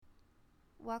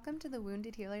Welcome to the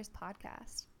Wounded Healers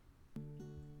podcast.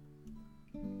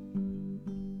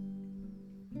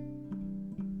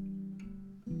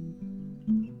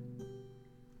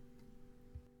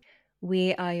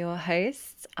 We are your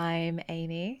hosts. I'm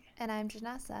Amy. And I'm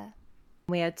Janessa.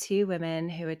 We are two women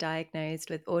who were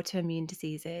diagnosed with autoimmune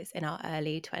diseases in our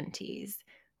early 20s.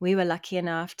 We were lucky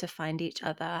enough to find each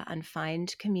other and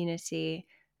find community,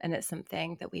 and it's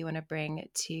something that we want to bring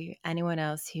to anyone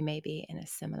else who may be in a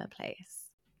similar place.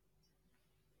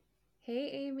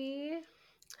 Hey, Amy.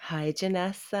 Hi,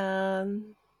 Janessa.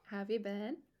 How have you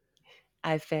been?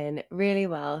 I've been really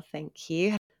well, thank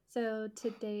you. So,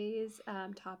 today's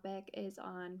topic is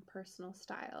on personal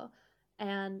style.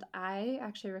 And I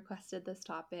actually requested this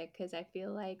topic because I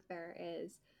feel like there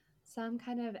is some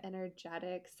kind of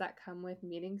energetics that come with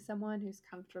meeting someone who's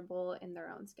comfortable in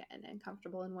their own skin and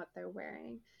comfortable in what they're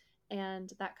wearing.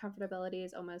 And that comfortability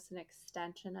is almost an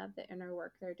extension of the inner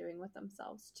work they're doing with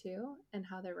themselves, too, and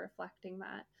how they're reflecting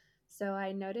that. So,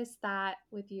 I noticed that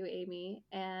with you, Amy,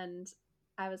 and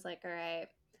I was like, all right,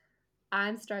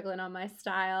 I'm struggling on my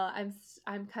style.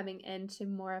 I'm coming into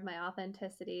more of my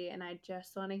authenticity, and I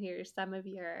just want to hear some of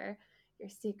your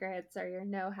secrets or your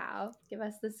know-how. Give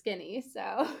us the skinny.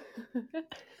 So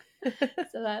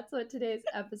so that's what today's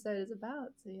episode is about.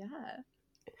 So yeah.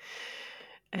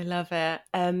 I love it.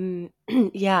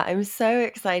 Yeah, I'm so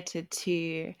excited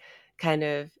to kind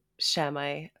of share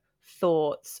my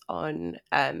thoughts on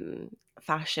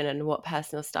fashion and what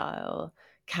personal style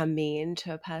can mean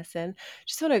to a person.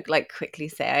 Just want to like quickly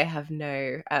say I have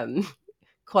no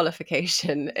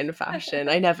qualification in fashion.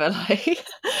 I never I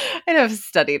never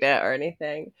studied it or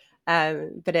anything.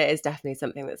 But it is definitely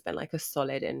something that's been like a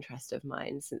solid interest of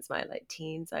mine since my like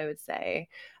teens, I would say.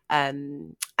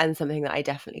 And something that I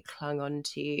definitely clung on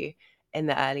to in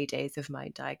the early days of my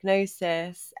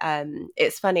diagnosis.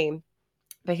 It's funny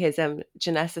because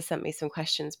Janessa sent me some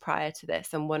questions prior to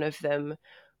this, and one of them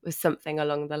was something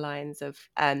along the lines of,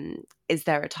 is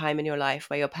there a time in your life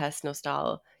where your personal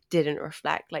style didn't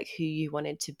reflect like who you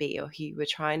wanted to be or who you were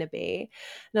trying to be?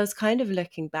 And I was kind of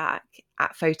looking back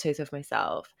at photos of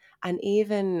myself, and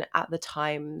even at the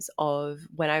times of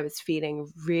when I was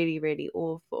feeling really, really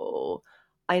awful,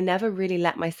 I never really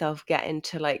let myself get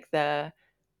into like the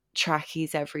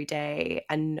trackies every day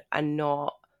and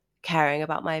not caring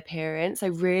about my appearance. I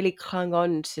really clung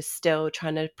on to still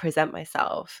trying to present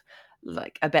myself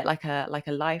like a bit like a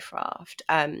life raft.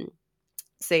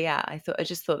 So yeah, I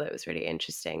just thought that it was really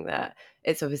interesting that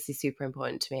it's obviously super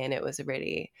important to me, and it was a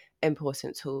really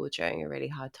important tool during a really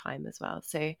hard time as well.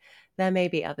 So there may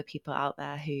be other people out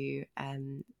there who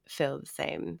feel the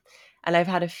same. And I've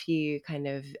had a few kind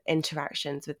of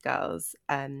interactions with girls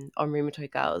on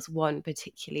Rheumatoid Girls. One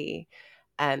particularly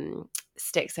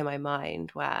sticks in my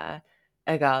mind where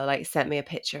a girl like sent me a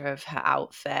picture of her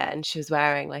outfit, and she was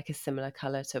wearing like a similar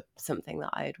color to something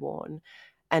that I had worn,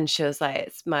 and she was like,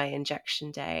 it's my injection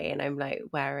day, and I'm like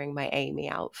wearing my Amy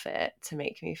outfit to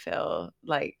make me feel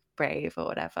like brave or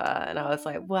whatever. And I was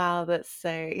like, wow, that's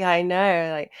so, yeah, I know,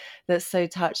 like that's so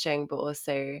touching, but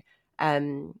also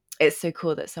it's so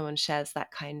cool that someone shares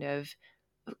that kind of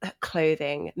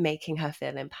clothing making her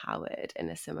feel empowered in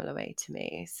a similar way to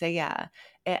me. So yeah,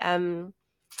 it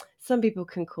some people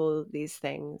can call these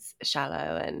things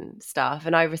shallow and stuff,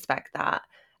 and I respect that.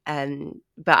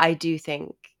 But I do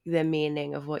think the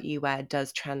meaning of what you wear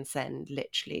does transcend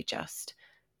literally just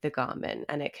the garment,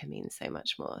 and it can mean so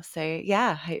much more. So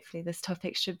yeah, hopefully this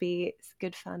topic should be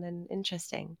good fun and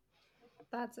interesting.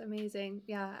 That's amazing.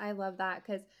 Yeah, I love that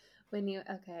because when you,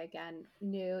 okay, again,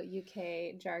 new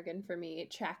UK jargon for me,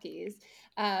 trackies.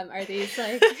 Are these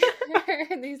like,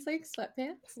 are these like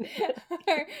sweatpants?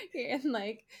 Or you're in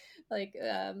like, I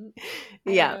don't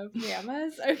Yeah, know,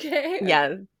 pajamas? Okay,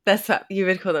 yeah, that's what you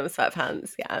would call them,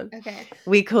 sweatpants. Yeah, okay.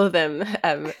 we call them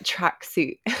track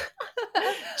suit.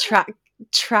 track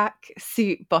track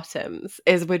suit bottoms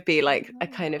is would be like a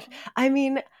kind of, Oh. I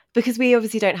mean, because we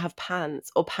obviously don't have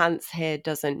pants, or pants here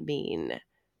doesn't mean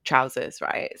trousers,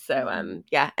 right? So Mhm.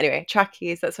 yeah, anyway,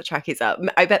 trackies, that's what trackies are.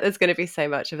 I bet there's going to be so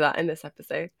much of that in this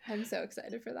episode. I'm so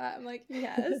excited for that. I'm like,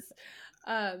 yes.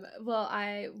 Well,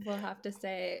 I will have to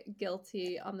say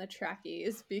guilty on the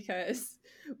trackies because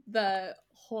the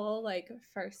whole like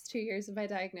first 2 years of my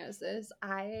diagnosis,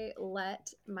 I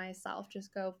let myself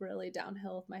just go really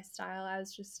downhill with my style. I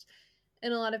was just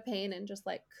in a lot of pain and just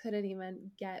like couldn't even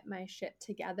get my shit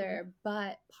together.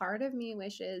 But part of me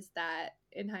wishes that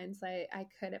in hindsight, I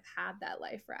could have had that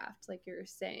life raft, like you're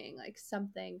saying, like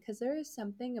something, because there is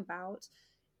something about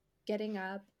getting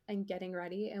up and getting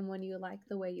ready. And when you like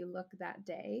the way you look that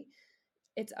day,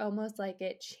 it's almost like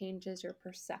it changes your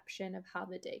perception of how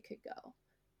the day could go.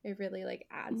 It really like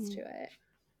adds to Mm. it.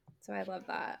 So I love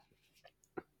that.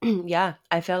 Yeah,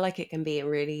 I feel like it can be a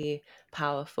really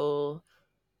powerful,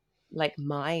 like,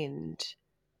 mind,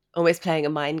 almost playing a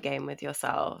mind game with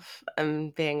yourself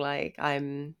and being like,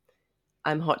 I'm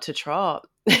hot to trot.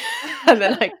 And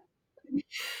then like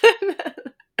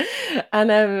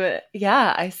and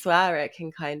yeah, I swear it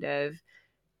can kind of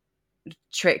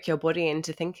trick your body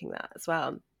into thinking that as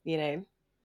well, you know?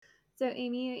 So,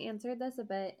 Amy, you answered this a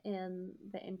bit in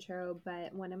the intro,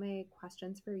 but one of my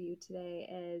questions for you today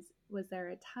is: was there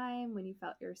a time when you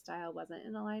felt your style wasn't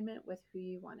in alignment with who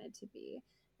you wanted to be?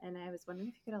 And I was wondering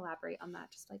if you could elaborate on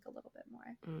that just like a little bit more.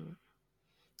 Mm,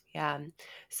 yeah.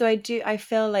 So I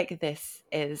feel like this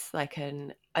is like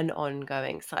an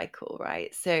ongoing cycle,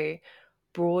 right? So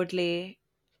broadly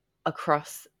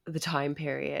across the time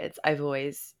periods, I've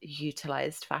always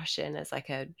utilized fashion as like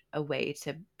a way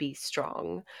to be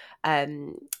strong.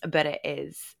 But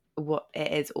what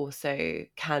it is also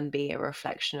can be a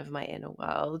reflection of my inner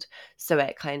world. So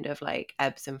it kind of like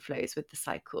ebbs and flows with the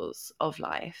cycles of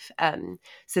life.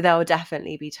 So there will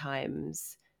definitely be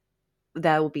times,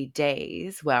 there will be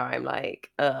days where I'm like,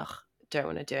 ugh, don't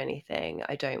want to do anything.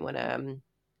 I don't want to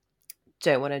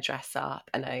dress up,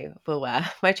 and I will wear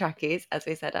my trackies, as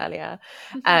we said earlier.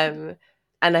 Um,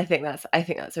 and I think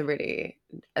that's a really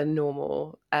a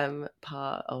normal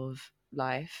part of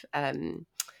life.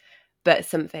 But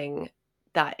something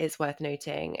that is worth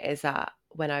noting is that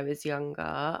when I was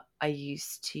younger, I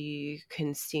used to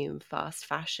consume fast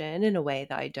fashion in a way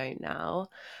that I don't now,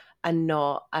 and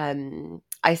not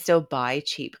I still buy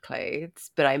cheap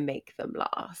clothes, but I make them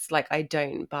last. Like I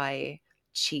don't buy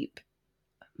cheap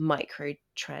micro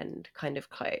trend kind of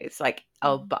clothes. Like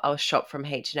Mhm. I'll shop from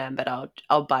H&M, but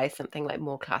I'll buy something like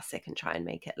more classic and try and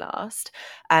make it last.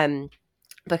 Um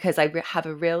because have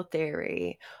a real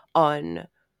theory on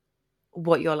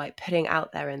what you're like putting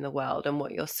out there in the world, and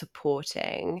what you're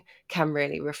supporting can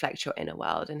really reflect your inner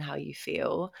world and how you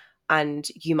feel. And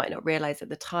you might not realize at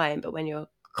the time, but when you're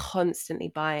constantly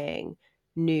buying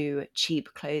new cheap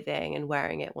clothing and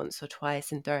wearing it once or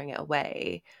twice and throwing it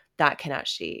away, that can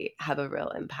actually have a real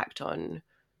impact on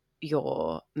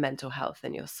your mental health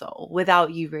and your soul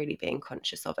without you really being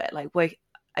conscious of it. Like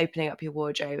opening up your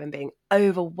wardrobe and being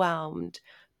overwhelmed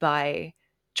by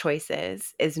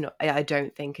choices is not, I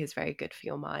don't think, is very good for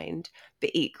your mind.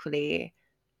 But equally,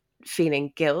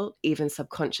 feeling guilt, even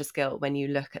subconscious guilt, when you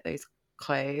look at those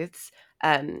clothes,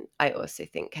 I also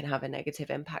think can have a negative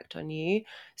impact on you.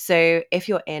 So if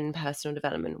you're in personal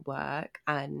development work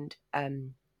and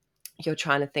you're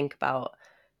trying to think about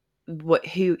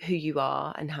who you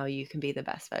are and how you can be the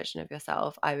best version of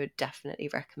yourself, I would definitely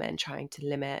recommend trying to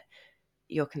limit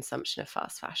your consumption of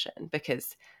fast fashion,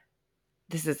 because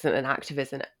this isn't an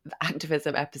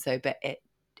activism episode, but it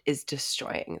is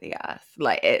destroying the earth.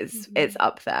 Like it's Mhm.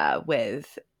 up there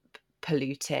with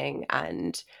polluting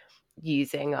and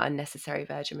using unnecessary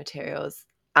virgin materials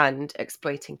and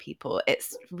exploiting people.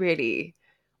 It's really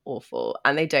awful,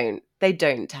 and they don't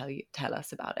tell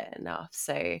us about it enough.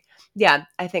 So yeah,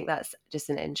 I think that's just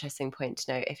an interesting point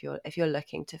to note. If you're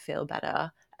looking to feel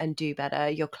better and do better,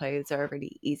 your clothes are a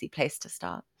really easy place to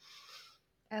start.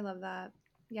 I love that.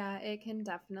 Yeah, it can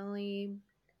definitely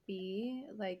be,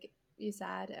 like you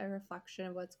said, a reflection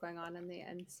of what's going on in the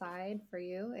inside for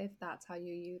you if that's how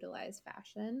you utilize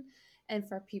fashion. And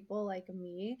for people like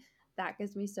me, that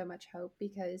gives me so much hope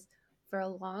because for a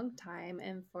long time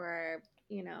and for,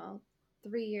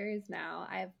 3 years now,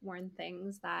 I've worn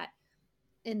things that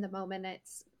in the moment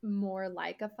it's more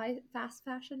like a fast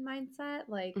fashion mindset.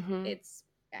 Like Hmm. it's,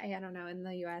 I don't know, in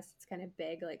the US it's kind of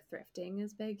big, like thrifting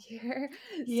is big here.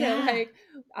 So Yeah. like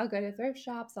I'll go to thrift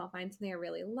shops, I'll find something I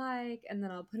really like, and then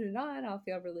I'll put it on, I'll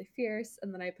feel really fierce,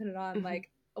 and then I put it on Hmm.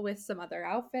 like with some other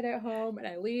outfit at home, and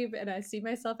I leave and I see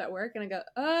myself at work and I go,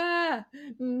 ah,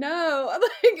 no.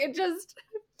 Like it just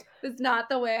was not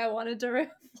the way I wanted to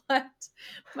reflect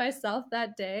myself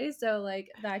that day. So like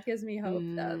that gives me hope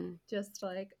that Mm. just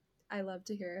like I love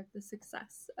to hear the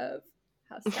success of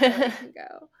how styling can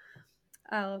go.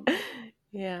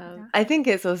 Yeah, Yeah. I think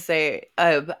it's also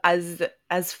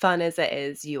as fun as it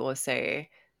is, you also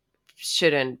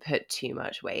shouldn't put too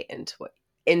much weight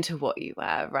into what you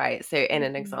wear, right? So in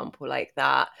an Hmm. example like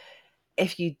that,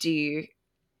 if you do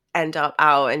end up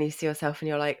out and you see yourself and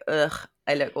you're like, ugh,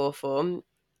 I look awful,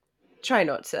 try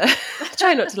not to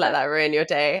try not to let that ruin your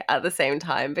day at the same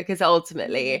time, because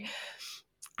ultimately Hmm.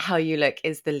 how you look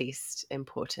is the least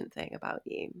important thing about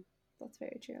you. That's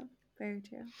very true. Very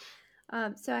true.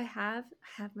 So I have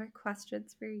more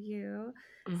questions for you.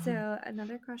 Hmm. So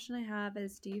another question I have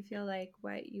is: do you feel like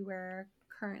what you wear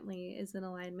currently is in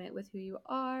alignment with who you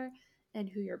are and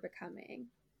who you're becoming?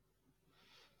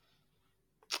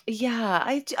 Yeah,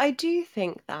 I do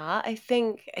think that. I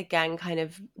think again, kind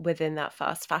of within that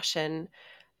fast fashion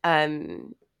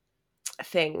um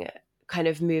thing, kind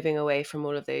of moving away from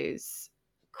all of those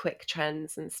quick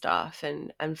trends and stuff,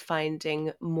 and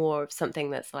finding more of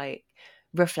something that's like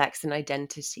reflects an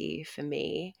identity for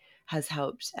me has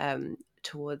helped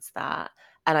towards that.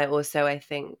 And I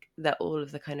think that all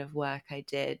of the kind of work I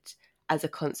did as a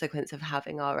consequence of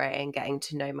having RA and getting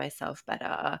to know myself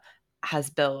better has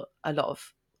built a lot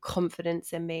of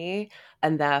confidence in me,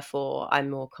 and therefore I'm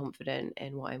more confident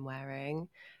in what I'm wearing.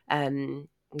 um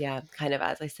yeah, kind of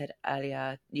as I said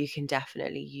earlier, you can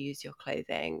definitely use your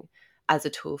clothing as a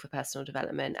tool for personal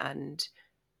development and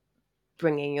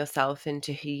bringing yourself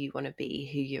into who you want to be,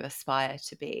 who you aspire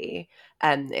to be.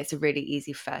 It's a really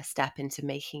easy first step into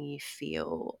making you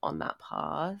feel on that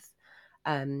path.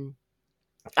 Um,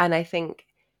 and I think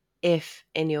if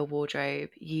in your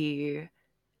wardrobe you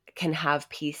can have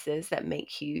pieces that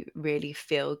make you really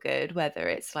feel good, whether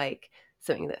it's like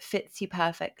something that fits you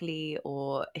perfectly,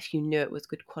 or if you knew it was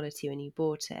good quality when you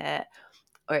bought it,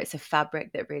 or it's a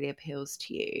fabric that really appeals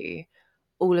to you,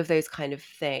 all of those kind of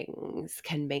things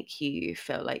can make you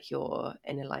feel like you're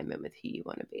in alignment with who you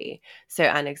want to be. So,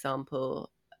 an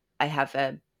example, I have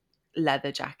a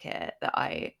leather jacket that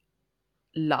I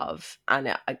love,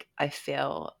 and I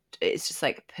feel it's just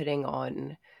like putting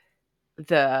on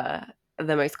the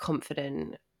the most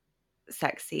confident,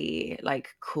 sexy, like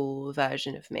cool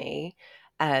version of me.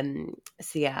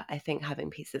 So yeah, I think having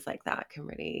pieces like that can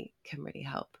really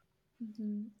help.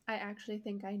 I actually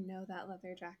think I know that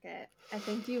leather jacket. I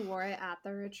think you wore it at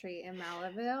the retreat in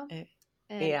Malibu, Uh,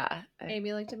 and yeah,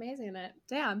 Amy looked amazing in it.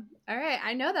 Damn. All right,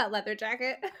 I know that leather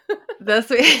jacket. that's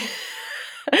what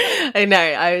I know.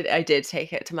 I did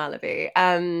take it to Malibu.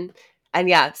 And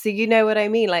yeah, so you know what I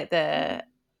mean, like Mhm.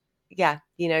 yeah,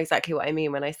 you know exactly what I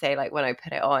mean when I say like when I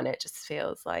put it on, it just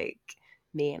feels like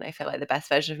me, and I feel like the best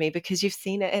version of me because you've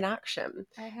seen it in action.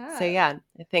 I So have. yeah,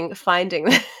 I think those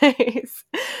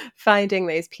finding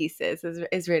those pieces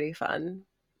is really fun.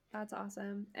 That's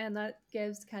awesome. And that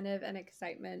gives kind of an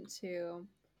excitement to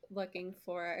looking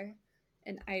for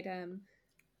an item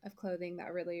of clothing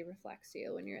that really reflects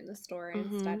you when you're in the store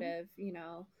instead Hmm. of,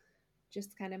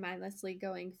 just kind of mindlessly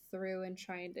going through and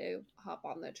trying to hop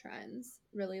on the trends,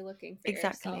 really looking for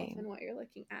yourself Exactly. and what you're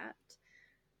looking at.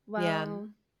 Yeah. Well,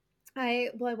 I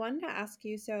wanted to ask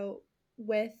you,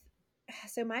 with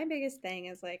so my biggest thing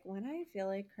is like when I feel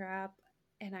like crap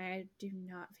and I do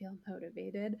not feel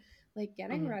motivated, like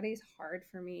getting Mhm. ready is hard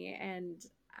for me and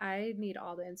I need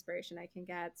all the inspiration I can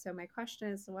get. So my question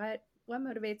is what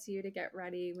motivates you to get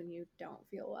ready when you don't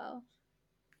feel well?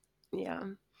 Yeah.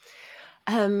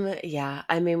 Yeah,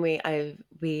 I mean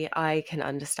I can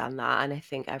understand that, and I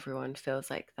think everyone feels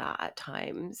like that at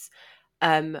times.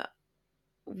 Um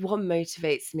what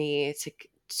motivates me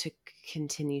to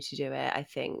continue to do it, I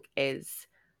think, is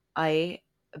I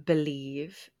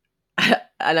believe,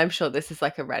 and I'm sure this is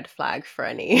like a red flag for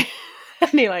any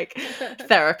any like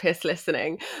therapist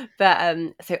listening, but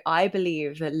so I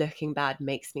believe that looking bad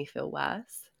makes me feel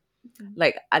worse.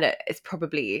 Like, and it's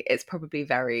probably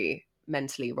very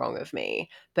mentally wrong of me,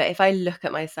 but if I look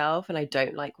at myself and I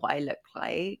don't like what I look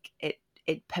like,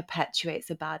 it perpetuates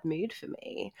a bad mood for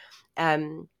me.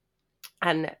 um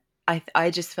and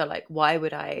I just feel like, why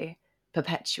would I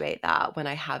perpetuate that when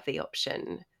I have the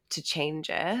option to change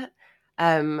it?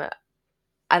 um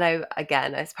and I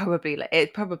again,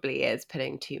 it probably is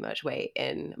putting too much weight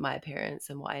in my appearance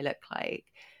and what I look like,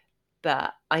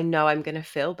 but I know I'm going to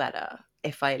feel better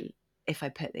if I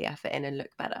put the effort in and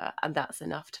look better, and that's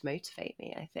enough to motivate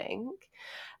me, I think.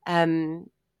 um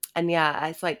and yeah,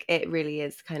 it's like it really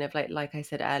is kind of like I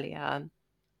said earlier,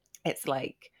 it's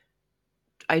like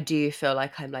I do feel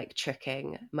like I'm like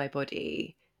tricking my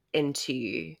body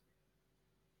into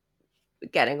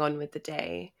getting on with the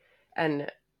day.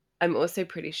 And I'm also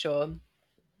pretty sure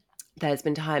there's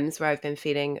been times where I've been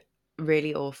feeling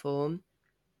really awful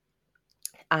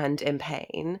and in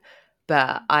pain,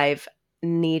 but I've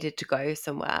needed to go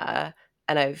somewhere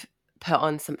and I've put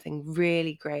on something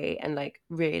really great and like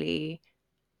really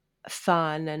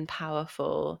fun and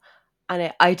powerful.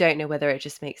 And I don't know whether it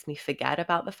just makes me forget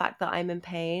about the fact that I'm in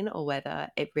pain or whether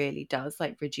it really does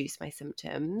like reduce my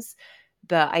symptoms.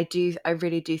 But I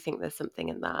really do think there's something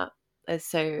in that.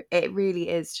 So it really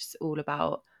is just all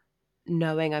about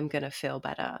knowing I'm going to feel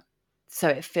better. So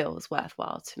it feels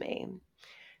worthwhile to me.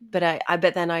 But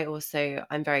but then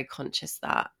I'm very conscious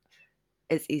that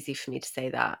it's easy for me to say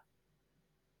that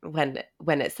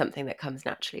when it's something that comes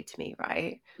naturally to me,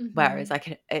 right? Whereas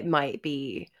Mm-hmm. it might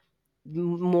be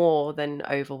more than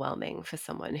overwhelming for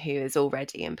someone who is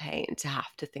already in pain to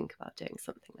have to think about doing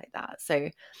something like that. So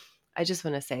I just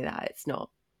want to say that it's not,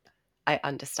 I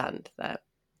understand that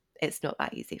it's not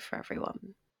that easy for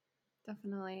everyone.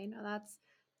 Definitely. No, that's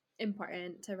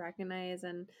important to recognize.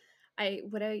 And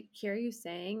what I hear you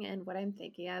saying and what I'm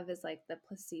thinking of is like the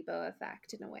placebo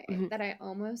effect in a way, Mhm. that I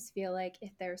almost feel like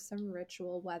if there's some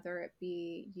ritual, whether it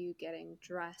be you getting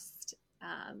dressed,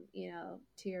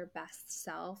 to your best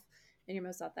self and your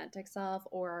most authentic self,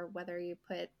 or whether you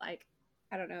put like,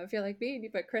 I don't know if you're like me and you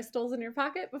put crystals in your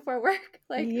pocket before work,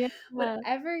 like Yeah.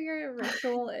 whatever your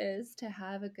ritual is to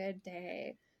have a good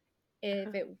day,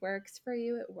 if it works for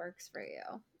you, it works for you,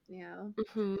 you know?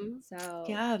 Hmm. So,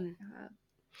 Yeah, yeah.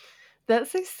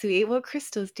 that's so sweet. What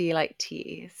crystals do you like to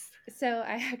use? So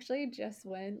I actually just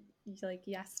went like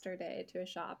yesterday to a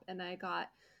shop and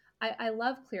I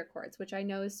love clear quartz, which I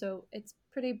know is so it's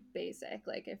pretty basic.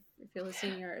 Like if you're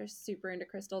listening, you're super into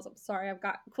crystals. I'm sorry, I've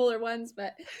got cooler ones,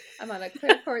 but I'm on a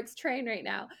clear quartz train right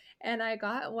now. And I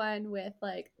got one with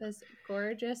like this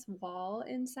gorgeous wall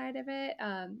inside of it,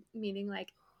 meaning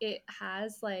like it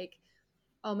has like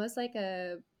almost like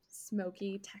a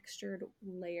smoky textured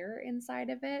layer inside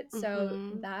of it. So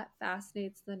Hmm. that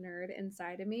fascinates the nerd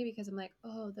inside of me because I'm like,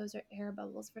 oh, those are air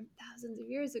bubbles from thousands of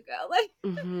years ago. Like,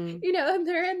 Hmm. and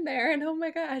they're in there, and oh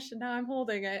my gosh, and now I'm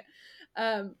holding it.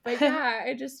 But yeah,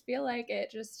 I just feel like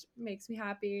it just makes me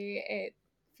happy. It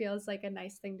feels like a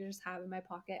nice thing to just have in my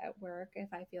pocket at work.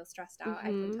 If I feel stressed out,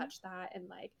 I can Hmm. touch that and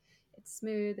like it's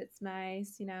smooth, it's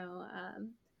nice.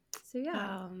 So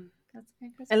yeah, Um, that's my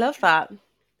I crystal of love choice. that.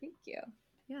 Thank you.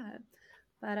 Yeah.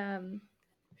 But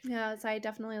yeah, so I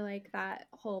definitely like that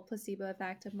whole placebo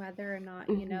effect and whether or not,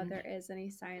 Hmm. there is any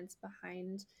science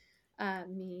behind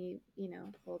me,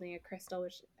 holding a crystal,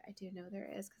 which I do know there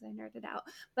is because I nerded out.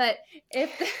 But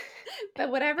if the,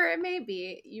 but whatever it may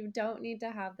be, you don't need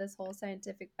to have this whole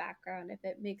scientific background. If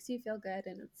it makes you feel good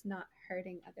and it's not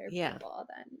hurting other Yeah. people,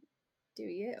 then do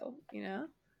you, you know?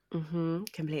 Hmm.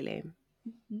 Completely.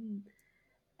 Mhm.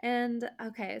 And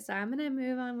okay, so I'm going to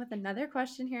move on with another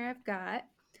question here I've got,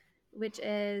 which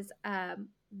is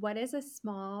what is a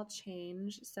small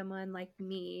change someone like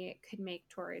me could make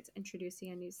towards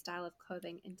introducing a new style of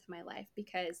clothing into my life?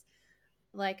 Because,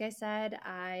 like I said,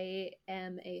 I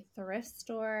am a thrift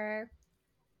store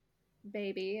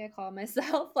baby. I call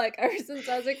myself like ever since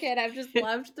I was a kid, I've just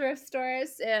loved thrift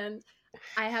stores and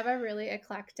I have a really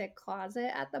eclectic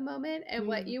closet at the moment. And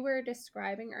what Mm. you were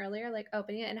describing earlier, like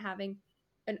opening it and having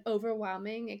an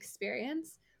overwhelming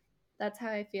experience, that's how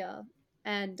I feel.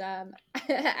 And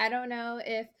I don't know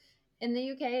if in the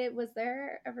UK, was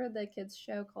there ever the kids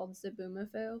show called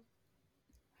Zaboomafoo?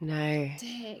 No.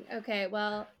 Dang. Okay.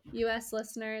 Well, US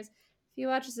listeners, if you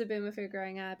watch Zaboomafoo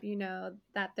growing up, you know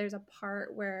that there's a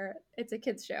part where it's a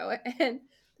kids show and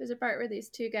there's a part where these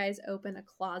two guys open a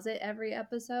closet every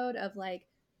episode of like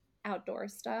outdoor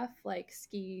stuff, like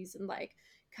skis and like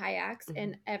kayaks, Mhm.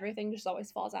 and everything just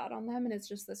always falls out on them and it's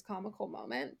just this comical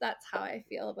moment. That's how I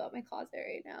feel about my closet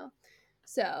right now.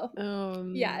 So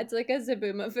yeah, Um, it's like a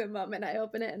Zaboomafoo moment. I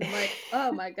open it and I'm like,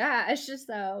 oh my gosh.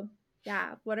 So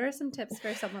yeah, what are some tips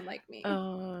for someone like me?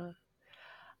 oh,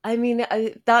 I mean,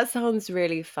 that sounds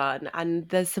really fun. And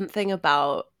there's something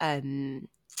about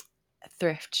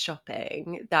thrift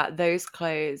shopping that those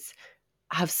clothes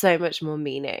have so much more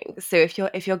meaning. So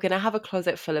if you're gonna have a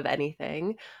closet full of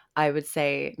anything, I would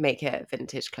say make it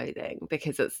vintage clothing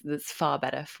because it's far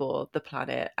better for the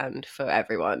planet and for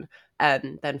everyone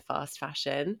than fast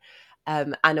fashion.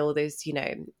 And all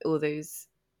those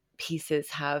pieces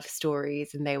have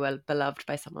stories and they were beloved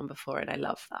by someone before, and I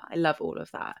love that. I love all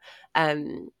of that.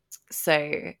 Um,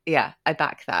 so yeah, I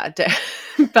back that.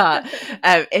 But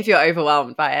if you're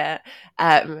overwhelmed by it,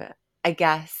 um, I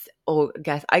guess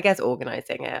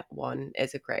organizing it one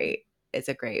is a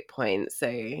great point.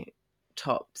 So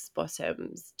tops,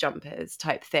 bottoms, jumpers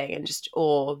type thing, and just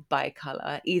or by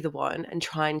color, either one, and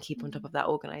try and keep on top of that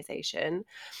organization.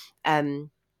 Um,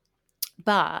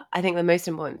 but I think the most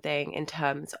important thing in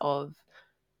terms of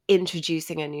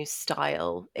introducing a new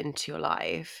style into your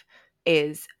life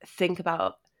is think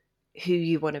about who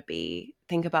you want to be,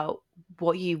 think about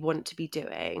what you want to be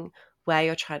doing, where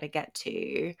you're trying to get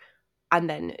to, and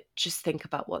then just think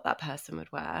about what that person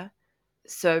would wear.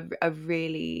 So a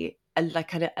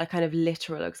kind of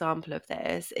literal example of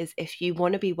this is if you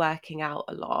want to be working out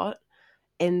a lot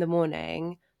in the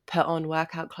morning, put on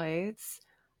workout clothes.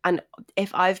 And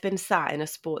if I've been sat in a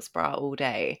sports bra all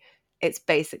day, it's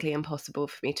basically impossible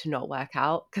for me to not work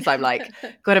out because I'm like,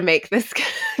 gotta make this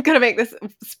gotta make this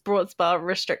sports bar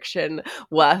restriction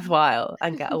worthwhile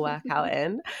and get a workout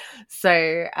in.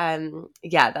 So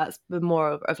yeah, that's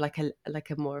more of like a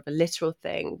more of a literal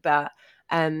thing. But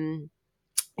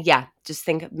yeah, just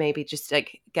think, maybe just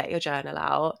like get your journal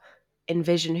out,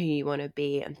 envision who you want to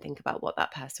be, and think about what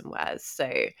that person wears.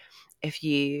 So if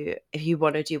you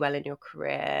want to do well in your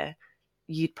career,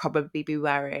 you'd probably be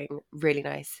wearing really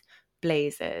nice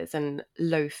blazers and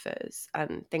loafers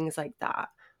and things like that.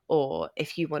 Or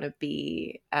if you want to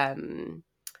be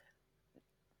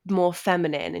more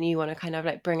feminine and you want to kind of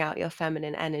like bring out your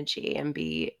feminine energy and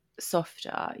be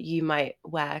softer, you might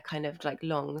wear kind of like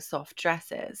long soft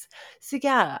dresses. So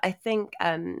yeah, I think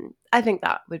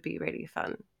that would be really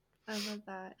fun. I love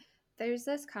that. There's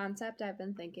this concept I've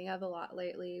been thinking of a lot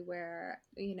lately where,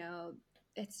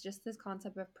 it's just this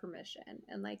concept of permission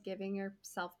and like giving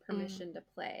yourself Mm. permission to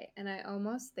play. And I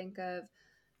almost think of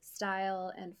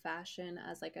style and fashion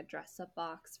as like a dress up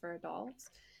box for adults.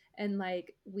 And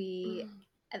like we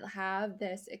Mm. have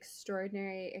this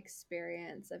extraordinary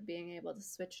experience of being able to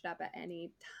switch it up at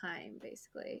any time,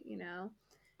 basically.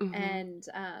 Mhm. And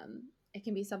it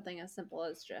can be something as simple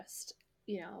as just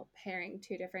pairing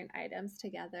two different items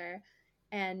together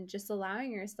and just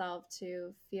allowing yourself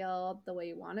to feel the way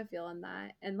you want to feel in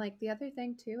that. And like the other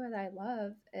thing too that I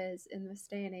love is in this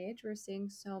day and age we're seeing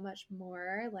so much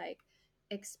more like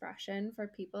expression for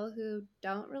people who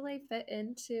don't really fit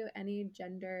into any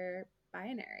gender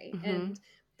binary, Mhm. and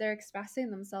they're expressing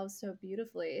themselves so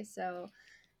beautifully. So,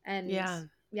 and Yeah.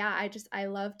 yeah, I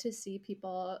love to see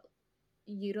people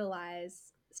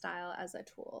utilize style as a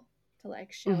tool to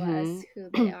like show us Mhm. who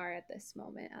they are at this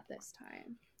moment at this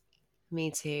time. Me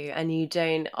too. And you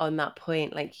don't, on that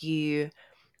point, like you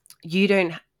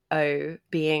don't owe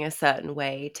being a certain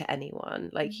way to anyone.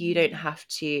 Like you don't Mm-hmm. have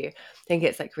to think.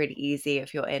 It's like really easy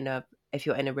if you're in a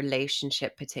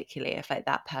relationship, particularly if like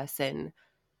that person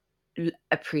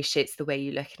appreciates the way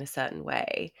you look in a certain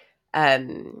way.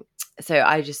 um so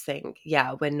I just think,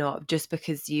 yeah, we're not, just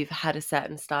because you've had a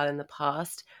certain style in the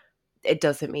past, it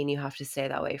doesn't mean you have to stay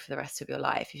that way for the rest of your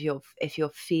life. If you're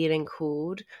feeling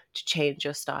called to change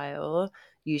your style,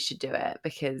 you should do it,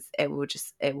 because it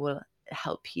will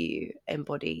help you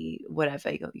embody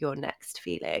whatever your next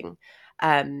feeling.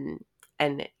 um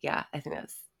and yeah, I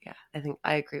think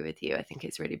I agree with you. I think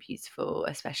it's really beautiful,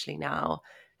 especially now,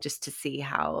 just to see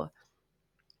how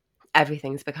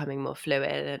everything's becoming more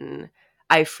fluid. And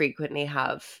I frequently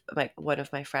have, like, one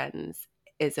of my friends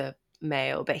is a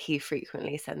male, but he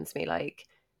frequently sends me like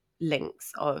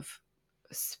links of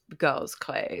girls'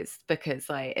 clothes, because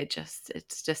like it just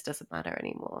doesn't matter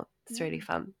anymore. It's Yeah, really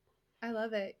fun. I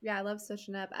love it. Yeah, I love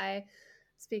switching up.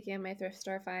 Speaking of my thrift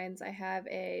store finds, I have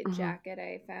a Hmm. jacket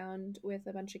I found with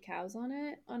a bunch of cows on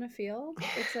it on a field.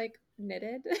 It's like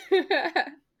knitted.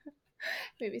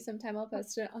 Maybe sometime I'll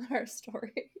post it on our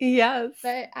story. Yes,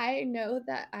 But I know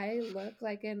that I look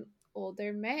like an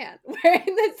older man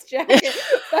wearing this jacket,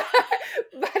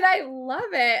 but I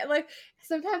love it. Like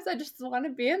sometimes I just want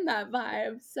to be in that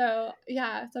vibe. So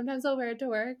yeah, sometimes I'll wear it to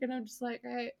work, and I'm just like,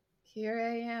 all right, here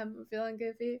I am, I'm feeling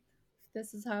goofy.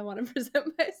 This is how I want to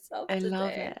present myself I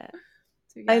love today. it.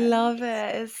 So I yeah, love it's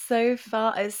it. It's so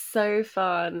fun. It's so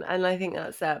fun. And I think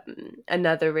that's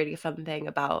another really fun thing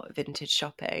about vintage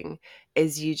shopping,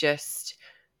 is you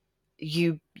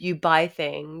buy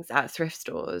things at thrift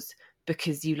stores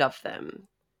because you love them,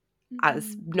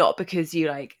 as mhm. not because you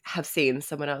like have seen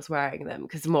someone else wearing them,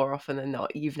 because more often than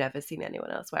not you've never seen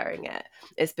anyone else wearing it.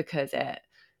 It's because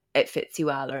it fits you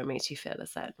well, or it makes you feel a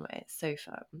certain way. It's so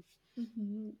fun.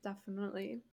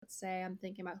 Definitely. Let's say I'm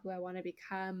thinking about who I want to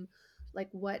become. Like,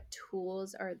 what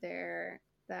tools are there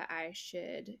that I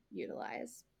should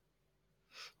utilize?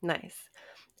 Nice.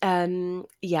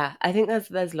 Yeah, I think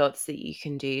there's lots that you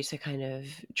can do to kind of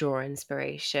draw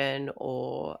inspiration,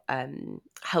 or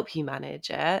help you manage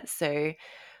it. So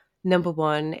number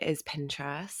one is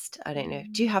Pinterest. I don't know,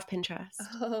 do Mm. you have Pinterest?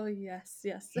 Oh, yes,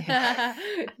 yes. Yeah.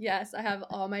 Yes, I have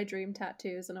all my dream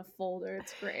tattoos in a folder.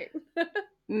 It's great.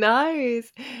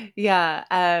 Nice. Yeah.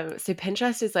 So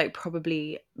Pinterest is like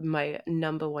probably my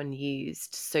number one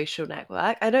used social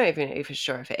network. I don't even know for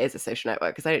sure if it is a social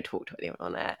network because I don't talk to anyone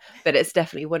on it, but it's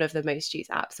definitely one of the most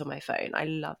used apps on my phone. I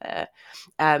love it.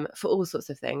 For all sorts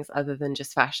of things other than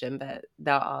just fashion, but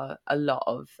there are a lot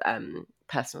of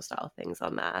personal style things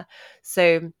on there.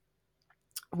 So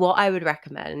what I would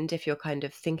recommend, if you're kind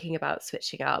of thinking about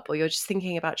switching up, or you're just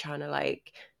thinking about trying to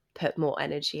like put more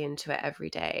energy into it every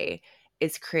day,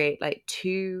 is create like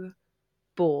two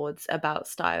boards about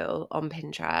style on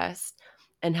Pinterest,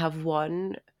 and have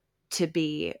one to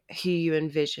be who you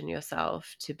envision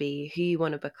yourself to be, who you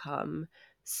want to become.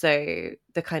 So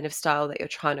the kind of style that you're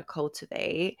trying to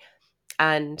cultivate,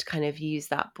 and kind of use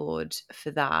that board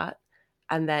for that.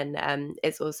 And then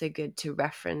it's also good to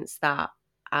reference that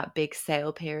at big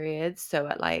sale periods. So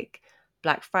at like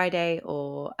Black Friday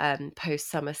or post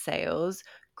summer sales,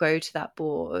 go to that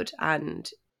board and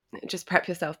just prep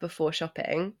yourself before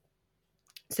shopping,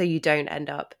 so you don't end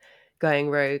up going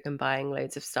rogue and buying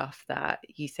loads of stuff that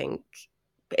you think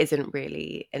isn't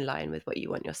really in line with what you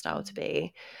want your style to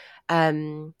be.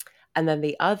 Um, and then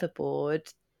the other board,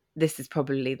 this is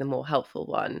probably the more helpful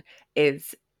one,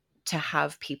 is to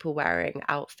have people wearing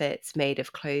outfits made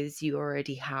of clothes you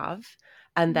already have.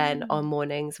 And then on Mm.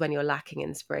 mornings when you're lacking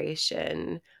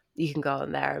inspiration, you can go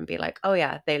on there and be like, oh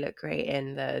yeah, they look great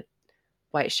in the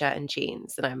white shirt and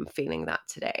jeans, and I'm feeling that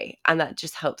today. And that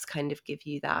just helps kind of give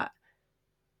you that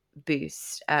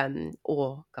boost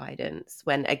or guidance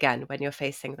when, again, when you're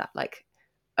facing that like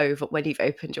over, when you've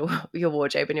opened your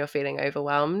wardrobe and you're feeling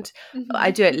overwhelmed.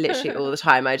 I Mhm. do it literally all the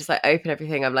time. I just like open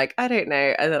everything, I'm like, I don't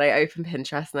know, and then I open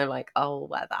Pinterest and I'm like, I'll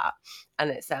wear that. And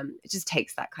it's it just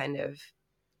takes that kind of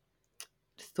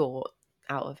thought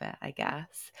out of it, I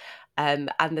guess.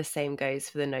 And the same goes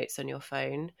for the notes on your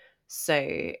phone.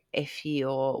 So if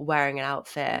you're wearing an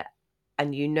outfit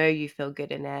and you know you feel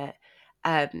good in it,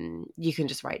 you can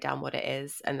just write down what it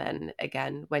is. And then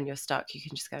again, when you're stuck, you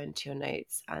can just go into your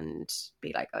notes and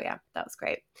be like, oh yeah, that was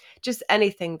great. Just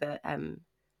anything that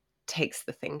takes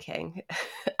the thinking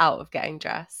out of getting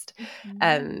dressed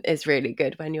Mhm. is really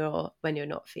good when you're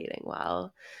not feeling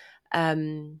well.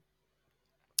 Um,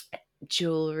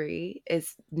 Jewelry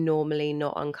is normally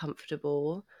not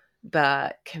uncomfortable,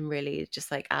 but can really just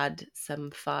like add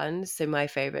some fun. So my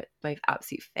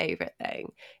absolute favorite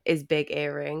thing is big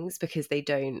earrings, because they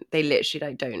literally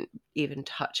like don't even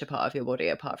touch a part of your body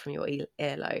apart from your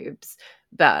earlobes,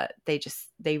 but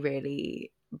they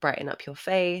really brighten up your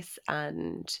face.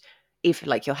 And even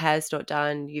like your hair's not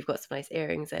done, you've got some nice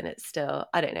earrings in, it's still,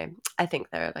 I don't know, I think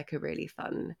they're like a really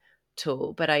fun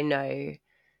tool. But I know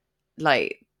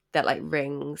like that like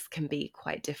rings can be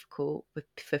quite difficult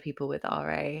for people with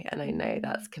RA, and I know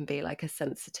that Mhm. can be like a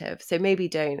sensitive, so maybe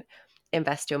don't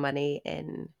invest your money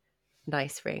in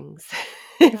nice rings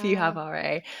if you have Yeah.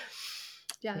 RA.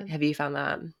 Yeah. Have you found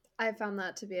that? I found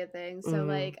that to be a thing. So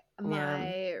like Yeah.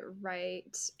 my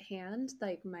right hand,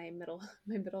 like my middle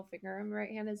my middle finger on my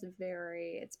right hand is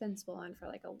very, it's been swollen for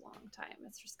like a long time.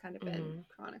 It's just kind of been Mm-hmm.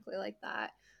 chronically like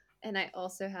that. And I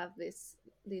also have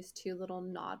these two little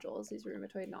nodules, these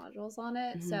rheumatoid nodules on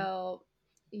it. Mm-hmm. So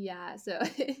yeah, so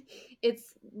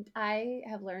it's, I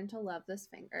have learned to love this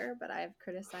finger, but I've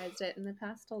criticized it in the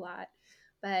past a lot.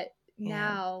 But Yeah.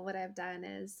 now what I've done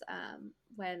is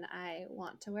when I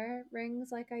want to wear rings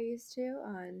like I used to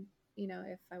on, you know,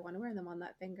 if I want to wear them on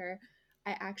that finger,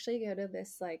 I actually go to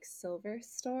this like silver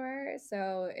store.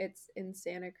 So it's in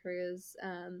Santa Cruz,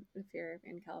 if you're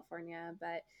in California,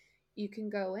 but you can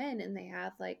go in and they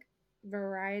have like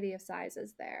variety of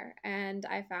sizes there. And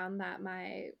I found that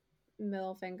my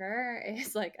middle finger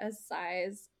is like a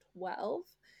size 12,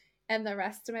 and the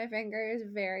rest of my fingers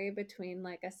vary between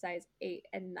like a size 8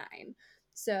 and 9.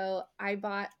 So I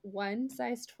bought one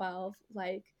size 12,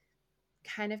 like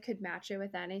kind of could match it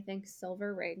with anything,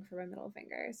 silver ring for my middle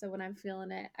finger. So when I'm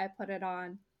feeling it, I put it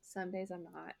on. Some days I'm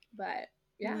not, but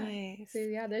yeah. So Nice.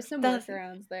 yeah, there's some That's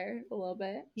workarounds there a little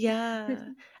bit. Yeah.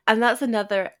 And that's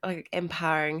another like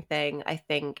empowering thing, I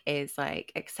think, is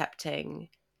like accepting.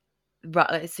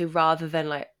 So rather than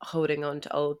like holding on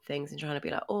to old things and trying to be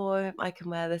like, oh, I can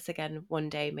wear this again one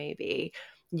day, maybe,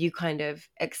 you kind of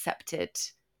accepted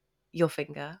your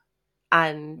finger,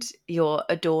 and you're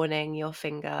adorning your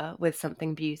finger with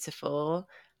something beautiful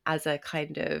as a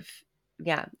kind of,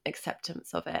 yeah,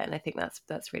 acceptance of it. And I think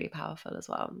that's really powerful as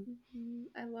well.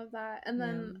 I love that. And Yeah.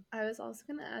 then I was also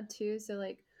going to add too, so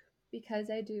like because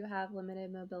I do have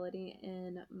limited mobility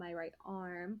in my right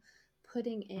arm,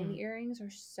 putting in Mm. earrings are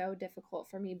so difficult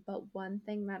for me. But one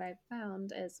thing that I've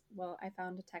found is, well, I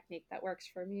found a technique that works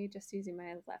for me just using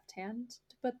my left hand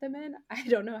to put them in. I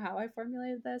don't know how I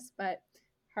formulated this, but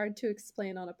hard to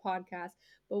explain on a podcast.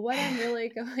 But what I'm really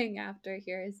going after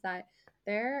here is that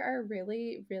there are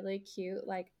really, really cute,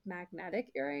 like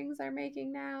magnetic earrings are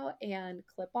making now and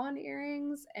clip on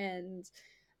earrings. And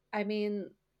I mean,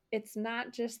 it's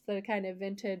not just the kind of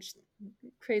vintage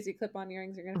crazy clip on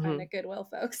earrings you're going to find Hmm. at Goodwill,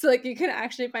 folks. Like, you can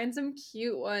actually find some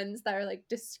cute ones that are like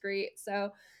discreet.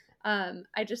 So,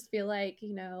 I just feel like,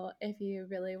 you know, if you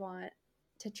really want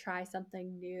to try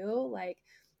something new, like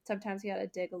sometimes you got to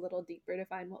dig a little deeper to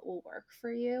find what will work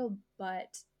for you,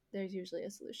 but there's usually a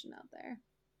solution out there.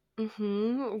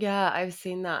 Yeah, I've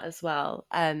seen that as well.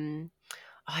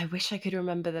 I wish I could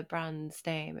remember the brand's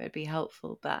name. It would be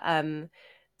helpful. But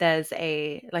there's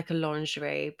a like a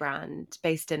lingerie brand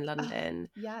based in Oh, London,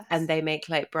 and yes. they make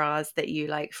like bras that you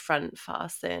like front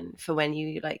fasten for when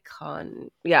you like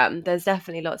can't. Yeah, there's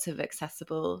definitely lots of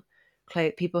accessible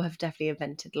clothes. People have definitely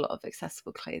invented a lot of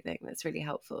accessible clothing that's really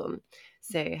helpful.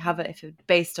 So have it if it's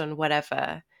based on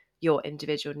whatever your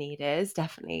individual need is,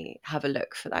 definitely have a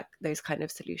look for that those kind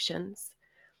of solutions.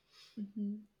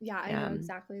 Yeah, I know Yeah.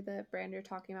 exactly the brand you're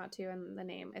talking about too, and the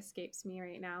name escapes me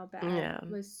right now, but I Yeah.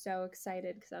 was so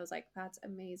excited because I was like, that's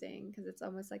amazing because it's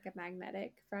almost like a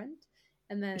magnetic front.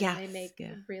 And then they Yes. make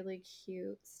Yeah. really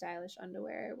cute, stylish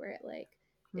underwear where it like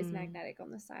is Mm. magnetic on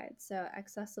the side. So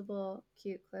accessible,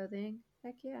 cute clothing.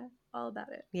 Heck yeah, all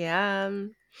about it. Yeah.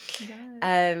 Yes.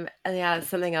 And yeah,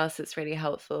 something else that's really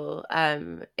helpful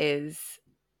is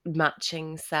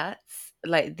matching sets.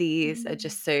 Like these are Mhm.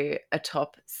 just so a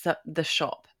top. So the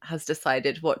shop has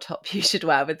decided what top you should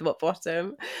wear with what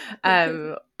bottom,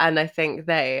 and I think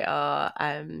they are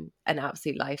an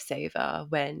absolute lifesaver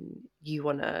when you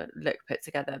want to look put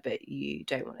together, but you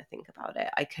don't want to think about it.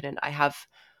 I couldn't. I have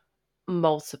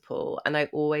multiple and I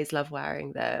always love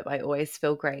wearing them. I always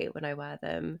feel great when I wear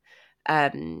them.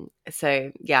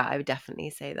 So yeah, I would definitely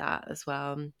say that as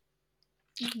well.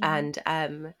 Mhm.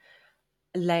 And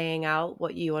laying out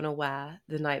what you want to wear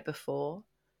the night before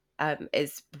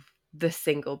is the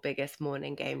single biggest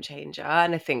morning game changer.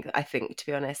 And I think to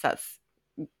be honest, that's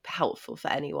helpful for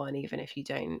anyone, even if you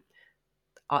don't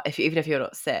if even if you're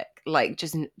not sick, like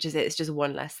just it's just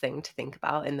one less thing to think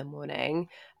about in the morning,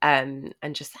 and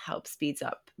just helps speeds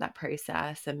up that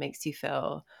process and makes you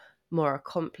feel more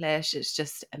accomplished. It's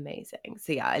just amazing.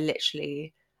 So yeah,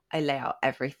 I lay out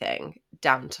everything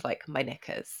down to like my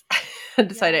knickers,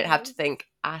 and so I don't have to Yes. think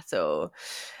at all.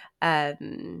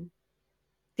 um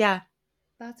yeah.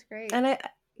 That's And great. I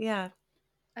yeah.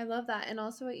 I love that. And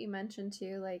also what you mentioned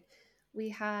too, like we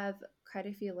have quite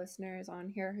a few listeners on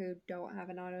here who don't have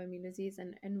an autoimmune disease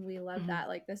and we love Mhm. that.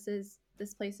 Like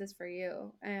this place is for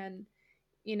you. And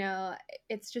you know,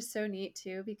 it's just so neat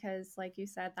too because like you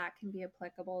said that can be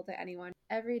applicable to anyone,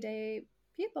 everyday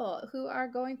people who are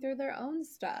going through their own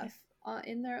stuff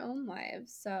in their own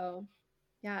lives. So,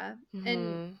 yeah. And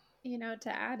Mhm. you know, to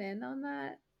add in on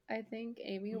that, I think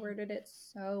Amy worded it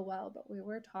so well, but we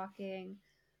were talking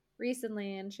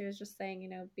recently and she was just saying, you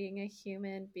know, being a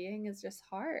human being is just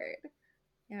hard.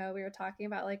 You know, we were talking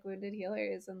about like wounded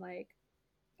healers and like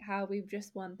how we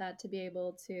just want that to be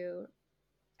able to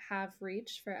have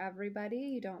reach for everybody.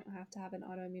 You don't have to have an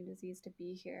autoimmune disease to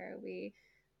be here. We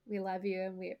love you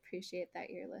and we appreciate that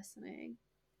you're listening,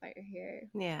 that you're here.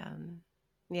 Yeah.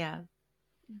 Yeah.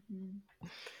 Hmm.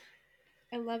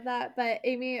 I love that. But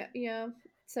Amy, you know,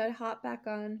 so to hop back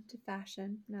on to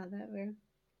fashion now that we're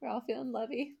all feeling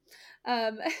lovey.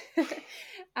 Um,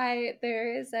 I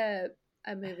there is a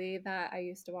movie that I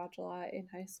used to watch a lot in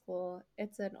high school.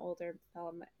 It's an older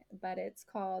film, but it's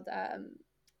called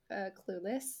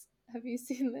Clueless. Have you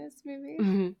seen this movie?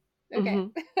 Mhm. Okay.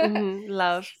 Mhm. Mhm.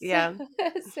 Love. So Yeah.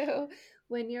 so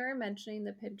when you're mentioning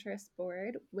the Pinterest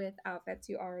board with outfits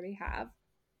you already have,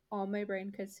 all my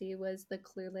brain could see was the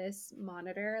Clueless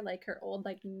monitor, like her old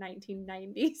like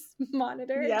 1990s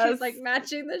monitor, and she's like Yes.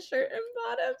 matching the shirt and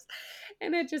bottoms,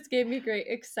 and it just gave me great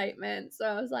excitement. So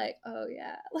I was like, oh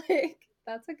yeah, like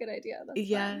that's a good idea. That's fun.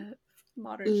 Yeah.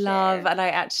 Modern Love. share. And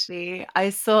I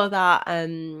saw that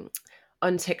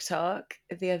on TikTok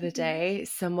the other Hmm. day.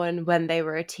 Someone when they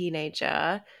were a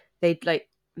teenager, they'd like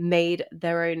made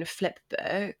their own flip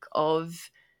book of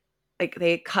like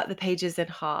they cut the pages in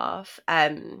half,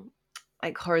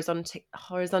 like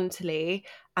horizontally,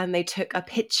 and they took a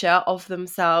picture of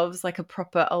themselves, like a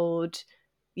proper old,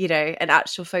 an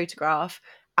actual photograph,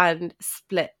 and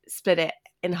split it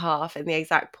in half in the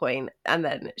exact point, and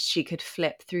then she could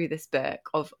flip through this book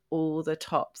of all the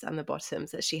tops and the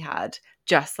bottoms that she had,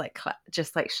 just like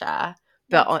Cher,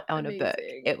 but That's on a book.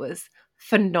 amazing. It was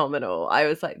phenomenal. I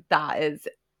was like, that is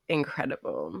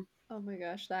incredible. Oh my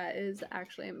gosh, that is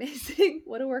actually amazing.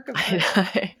 What a work of I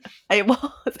art. know. It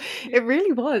was. It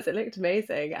really was. It looked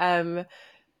amazing.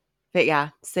 But yeah,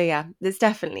 so yeah, there's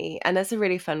definitely, and that's a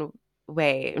really fun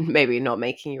way, maybe not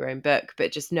making your own book,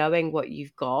 but just knowing what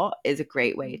you've got is a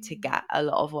great way to Mhm. get a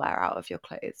lot of wear out of your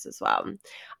clothes as well.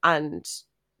 And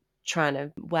trying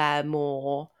to wear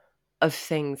more of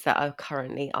things that are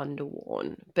currently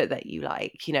underworn, but that you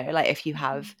like if you Mhm.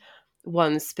 have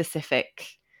one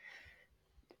specific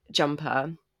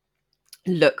jumper,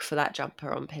 look for that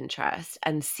jumper on Pinterest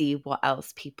and see what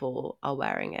else people are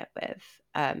wearing it with.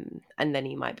 And then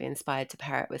you might be inspired to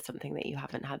pair it with something that you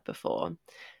haven't had before.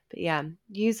 But yeah,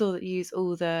 use all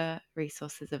the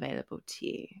resources available to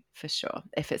you for sure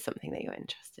if it's something that you're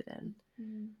interested in.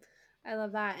 Mhm. I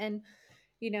love that. And,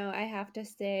 I have to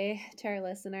say to our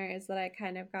listeners that I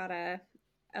kind of got a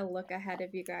look ahead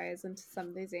of you guys into some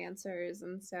of these answers.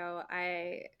 And so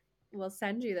I will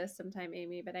send you this sometime,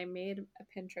 Amy, but I made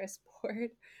a Pinterest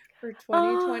board for Oh,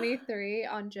 2023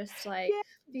 on just like, yeah.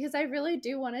 because I really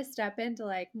do want to step into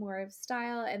like more of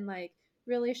style and like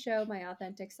really show my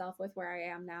authentic self with where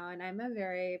I am now. And I'm a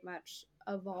very much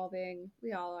evolving,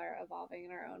 we all are evolving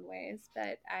in our own ways,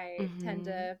 but I tend Mm-hmm.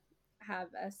 to have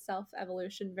a self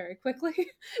evolution very quickly.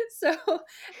 So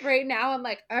right now I'm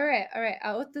like, all right,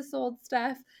 out with this old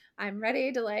stuff. I'm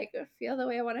ready to like feel the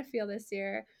way I want to feel this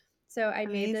year. So I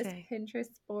made this Amazing.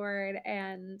 Pinterest board,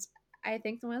 and I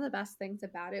think one of the best things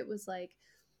about it was like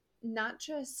not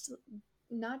just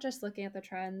not just looking at the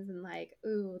trends and like,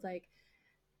 ooh, like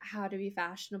how to be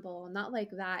fashionable, not like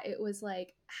that. It was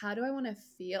like, how do I want to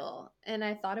feel? And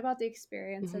I thought about the Mm-hmm.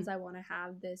 experiences I want to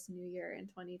have this new year in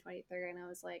 2023. And I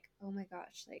was like, oh my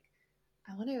gosh, like,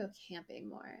 I want to go camping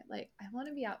more. Like, I want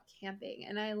to be out camping.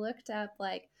 And I looked up,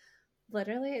 like,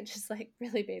 literally, it just like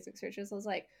really basic searches. I was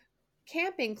like,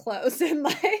 camping clothes and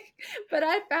like, but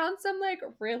I found some like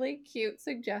really cute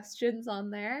suggestions on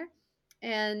there,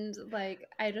 and like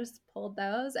I just pulled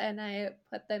those and I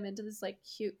put them into this like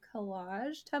cute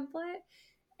collage template,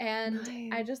 and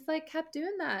I Nice. just like kept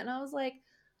doing that. And I was like,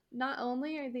 not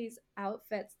only are these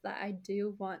outfits that I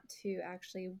do want to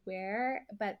actually wear,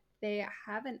 but they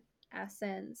have an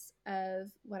essence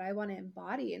of what I want to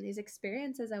embody and these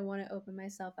experiences I want to open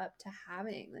myself up to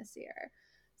having this year.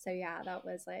 So yeah, that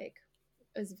was like,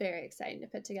 it was very exciting to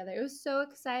put together. It was so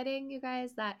exciting, you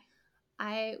guys, that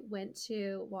I went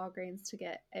to Walgreens to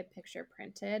get a picture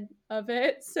printed of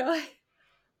it. So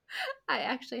I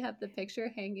actually have the picture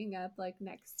hanging up like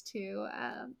next to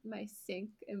my sink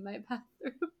in my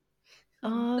bathroom.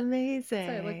 Oh,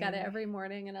 So I look at it amazing. every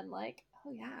morning and I'm like,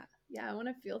 oh yeah, yeah, I want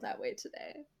to feel that way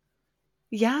today.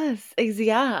 Yes,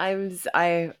 yeah.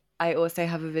 I also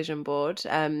have a vision board.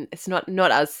 It's not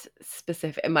as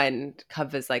specific. Mine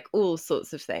covers like all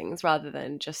sorts of things rather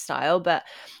than just style. But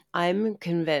I'm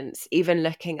convinced, even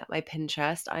looking at my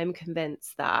Pinterest, I'm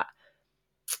convinced that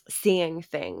seeing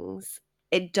things,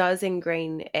 it does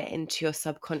ingrain it into your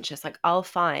subconscious. Like I'll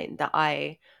find that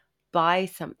I buy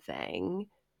something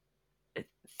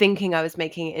thinking I was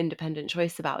making an independent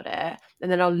choice about it.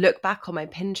 And then I'll look back on my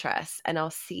Pinterest and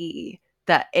I'll see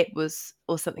that it was,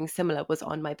 or something similar was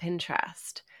on my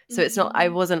Pinterest. So it's not, I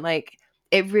Mm-hmm. wasn't like,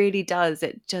 it really does.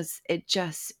 It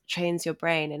just trains your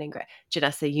brain and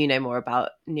Janessa, you know more about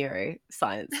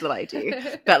neuroscience than I do.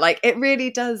 But like it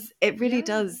really Yeah.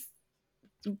 does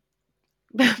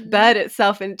Mm-hmm. bird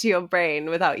itself into your brain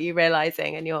without you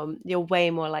realizing, and you're way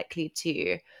more likely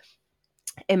to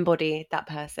embody that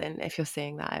person if you're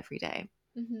seeing that every day.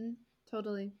 Mm-hmm.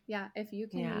 Totally. Yeah. If you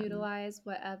can Yeah. utilize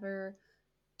whatever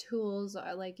tools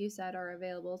are, like you said, are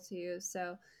available to you.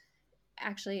 So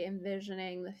actually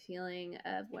envisioning the feeling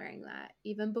of wearing that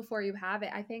even before you have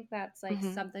it, I think that's like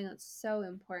Hmm. something that's so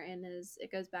important. Is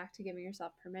it goes back to giving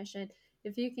yourself permission.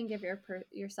 If you can give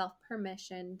yourself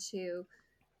permission to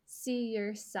see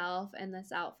yourself in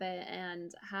this outfit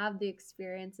and have the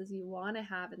experiences you want to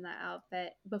have in that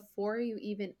outfit before you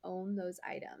even own those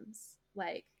items.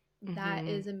 Like, that Hmm.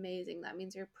 is amazing. That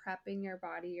means you're prepping your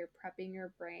body, you're prepping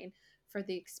your brain for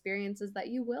the experiences that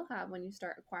you will have when you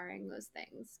start acquiring those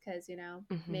things. Because,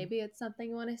 Hmm. maybe it's something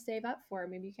you want to save up for.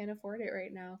 Maybe you can't afford it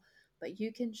right now, but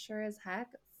you can sure as heck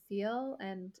feel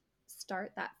and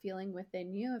start that feeling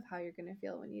within you of how you're going to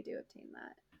feel when you do obtain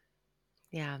that.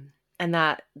 Yeah. And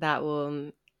that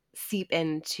will seep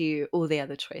into all the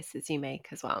other choices you make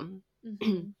as well.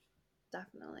 Mm-hmm.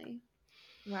 Definitely.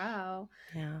 Wow.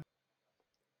 Yeah.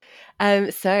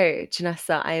 So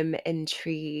Janessa, I'm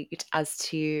intrigued as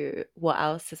to what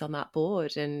else is on that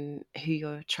board and who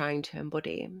you're trying to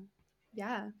embody.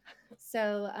 Yeah.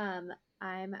 So I'm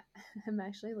I'm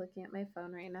actually looking at my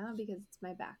phone right now because it's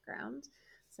my background.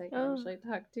 So I can Oh. actually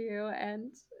talk to you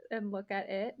and look at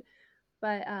it.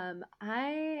 But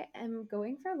I am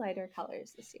going for lighter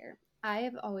colors this year. I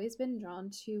have always been drawn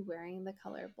to wearing the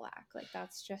color black. Like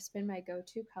that's just been my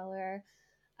go-to color.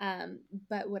 Um,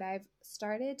 but what I've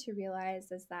started to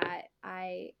realize is that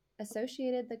I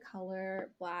associated the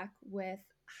color black with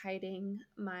hiding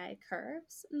my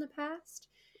curves in the past.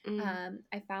 Mm.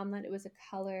 I found that it was a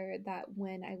color that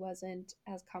when I wasn't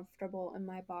as comfortable in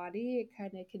my body, it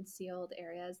kind of concealed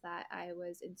areas that I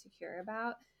was insecure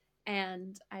about.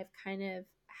 And I've kind of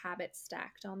habit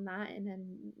stacked on that in a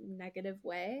negative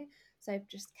way. So I've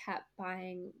just kept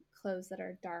buying clothes that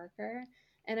are darker.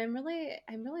 And I'm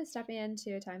really stepping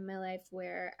into a time in my life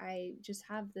where I just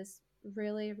have this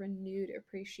really renewed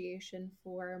appreciation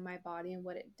for my body and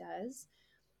what it does.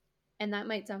 And that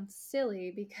might sound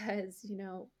silly because,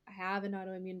 I have an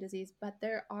autoimmune disease, but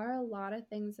there are a lot of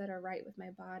things that are right with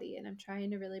my body. And I'm trying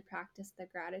to really practice the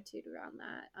gratitude around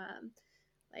that.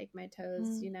 Like my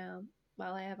toes, Mm.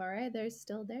 while I have RA, they're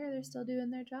still there, they're still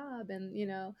doing their job. And,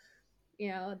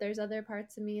 there's other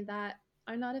parts of me that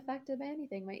are not affected by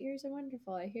anything. My ears are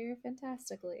wonderful. I hear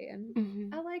fantastically. And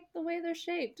Hmm. I like the way they're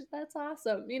shaped. That's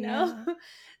awesome. Yeah.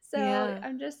 So Yeah.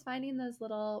 I'm just finding those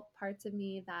little parts of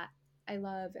me that I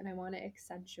love and I want to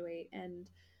accentuate. And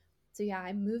so, yeah,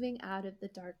 I'm moving out of the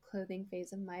dark clothing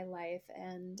phase of my life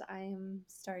and I'm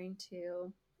starting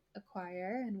to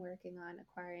acquire and working on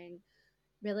acquiring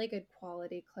really good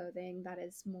quality clothing that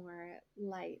is more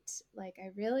light. Like I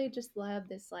really just love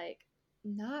this like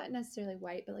not necessarily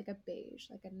white, but like a beige,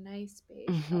 like a nice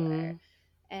beige color. Hmm.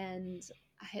 And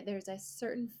there's a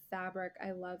certain fabric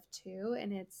I love too,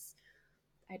 and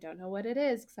I don't know what it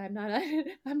is because I'm not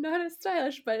I'm not as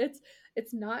stylish, but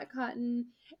it's not cotton,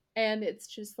 and it's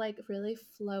just like really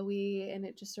flowy, and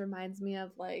it just reminds me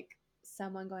of like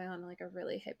someone going on like a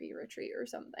really hippie retreat or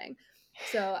something.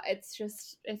 So it's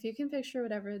just if you can picture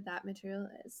whatever that material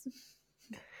is,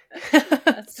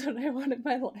 that's what I want in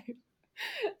my life.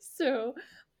 So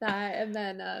that and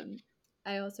then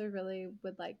I also really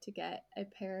would like to get a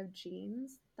pair of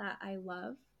jeans that I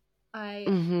love. I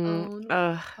Hmm. own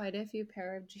Ugh. quite a few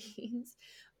pair of jeans,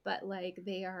 but like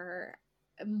they are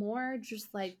more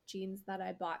just like jeans that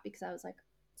I bought because I was like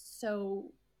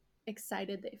so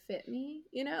excited they fit me.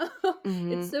 It's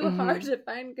Hmm. so hard Hmm. to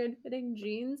find good fitting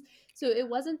jeans. So it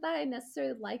wasn't that I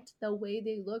necessarily liked the way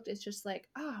they looked. It's just like,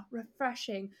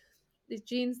 refreshing these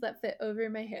jeans that fit over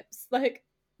my hips. Like,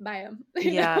 buy them,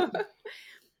 Yeah.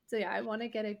 So yeah, I want to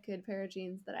get a good pair of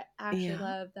jeans that I actually Yeah.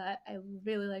 love that I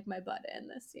really like my butt in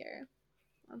this year.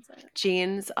 That's it.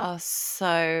 Jeans are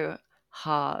so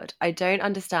hard. I don't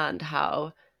understand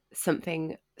how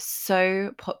something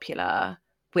so popular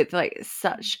with like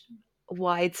such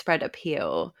widespread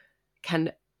appeal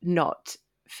can not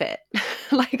fit.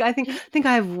 Like I think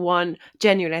I have one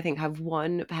genuinely I think I have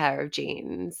one pair of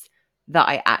jeans that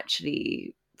I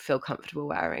actually feel comfortable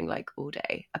wearing like all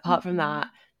day. Apart from that,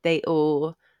 Mhm. they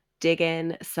all dig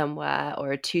in somewhere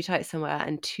or are too tight somewhere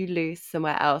and too loose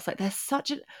somewhere else. Like they're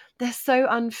so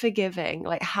unforgiving.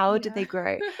 Like how did Yeah. they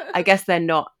grow? I guess they're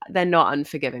not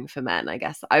unforgiving for men, I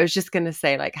guess. I was just going to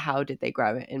say like how did they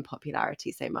grow in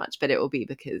popularity so much, but it will be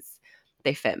because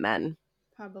they fit men.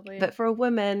 Probably. But for a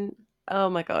woman, oh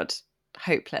my god,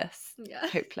 hopeless. Yeah.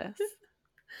 Hopeless.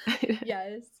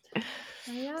 Yes. Oh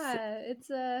So-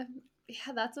 yeah,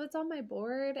 yeah, that's what's on my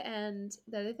board. And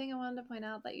the other thing I wanted to point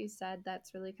out that you said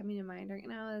that's really coming to mind right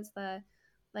now is the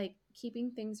like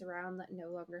keeping things around that no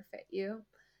longer fit you.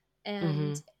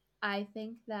 And Mhm. I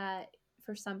think that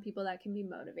for some people that can be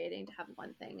motivating to have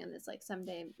one thing and it's like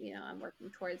someday, I'm working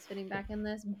towards fitting back in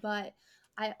this. But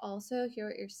I also hear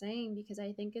what you're saying because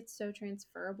I think it's so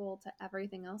transferable to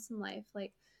everything else in life.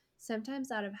 Like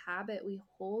sometimes out of habit, we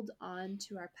hold on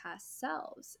to our past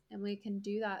selves and we can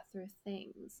do that through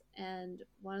things. And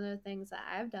one of the things that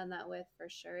I've done that with for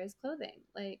sure is clothing.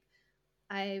 Like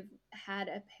I've had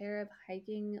a pair of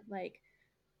hiking, like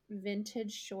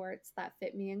vintage shorts that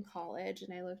fit me in college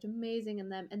and I looked amazing in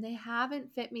them and they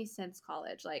haven't fit me since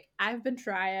college. Like I've been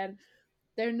trying,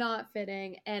 they're not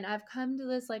fitting and I've come to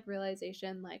this like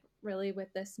realization like really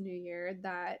with this new year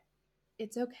that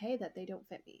it's okay that they don't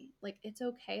fit me. Like it's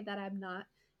okay that I'm not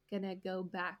going to go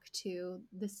back to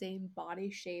the same body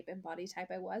shape and body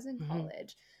type I was in Mhm.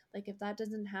 college. Like if that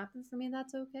doesn't happen for me,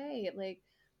 that's okay. Like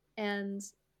and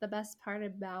the best part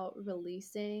about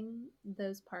releasing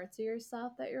those parts of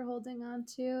yourself that you're holding on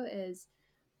to is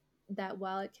that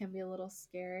while it can be a little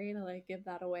scary to like give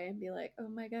that away and be like, oh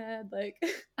my God, like,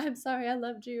 I'm sorry I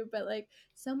loved you, but like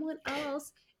someone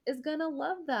else is gonna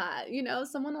love that.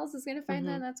 Someone else is gonna find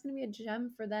that Mhm. and that's gonna be a gem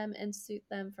for them and suit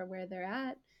them for where they're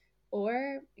at.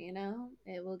 Or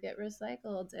it will get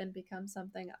recycled and become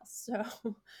something else.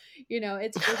 So,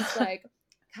 it's just like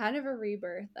kind of a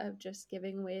rebirth of just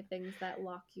giving away things that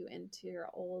lock you into your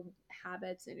old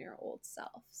habits and your old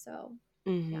self. So,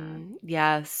 yeah.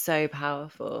 Yeah, so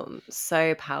powerful,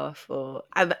 so powerful,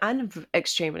 and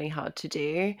extremely hard to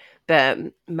do, but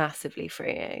massively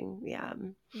freeing. Yeah,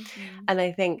 Hmm. and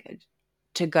I think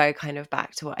to go kind of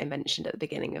back to what I mentioned at the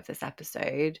beginning of this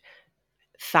episode,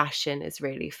 fashion is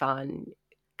really fun.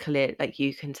 Clear, like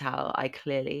you can tell, I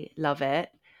clearly love it.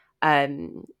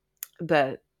 Um,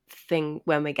 but thing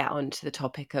when we get on to the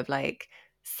topic of like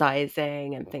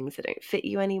sizing and things that don't fit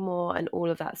you anymore and all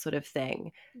of that sort of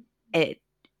thing, it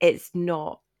it's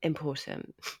not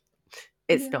important.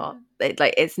 It's Yeah. not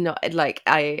like it's not like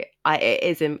I it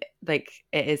is like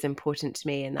it is important to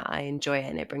me, and that I enjoy it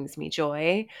and it brings me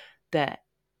joy. But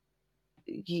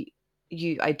you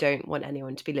I don't want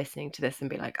anyone to be listening to this and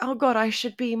be like, oh god, I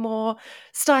should be more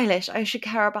stylish, I should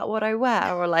care about what I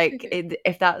wear, or like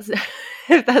if that's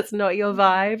if that's not your Mhm.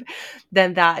 vibe,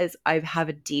 then that is, I have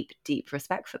a deep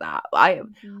respect for that. I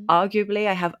Mhm. arguably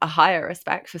I have a higher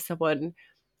respect for someone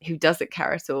who doesn't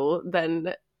care at all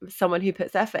than someone who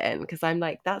puts effort in, because I'm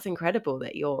like, that's incredible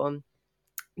that you're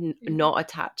Yeah. not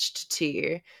attached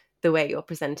to the way you're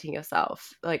presenting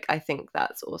yourself. Like, I think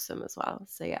that's awesome as well.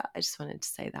 So yeah, I just wanted to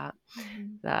say that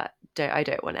Mhm. I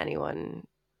don't want anyone,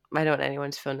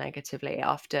 to feel negatively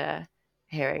after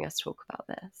hearing us talk about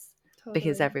this,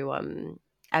 because Totally.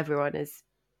 everyone is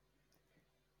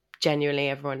genuinely,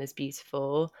 everyone is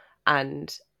beautiful,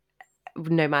 and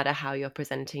no matter how you're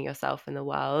presenting yourself in the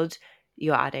world,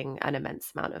 you're adding an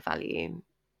immense amount of value.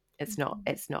 Mhm.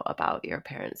 It's not about your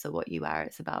appearance or what you wear,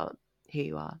 it's about who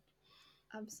you are.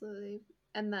 Absolutely.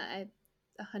 And that I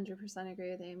 100%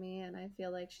 agree with Amy. And I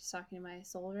feel like she's talking to my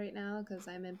soul right now because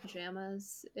I'm in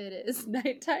pajamas. It is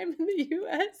nighttime in the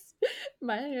US.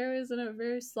 My hair is in a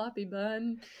very sloppy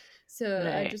bun. So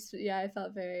I Right. just, yeah, I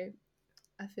felt very,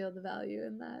 I feel the value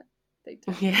in that big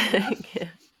time right Yeah. now. Yeah.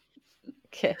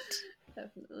 Good.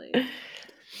 Definitely.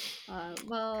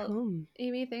 Well, Cool.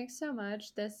 Amy, thanks so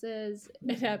much. This is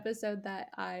an episode that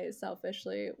I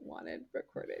selfishly wanted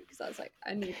recorded because I was like,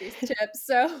 I need these tips.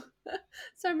 So,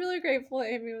 so I'm really grateful.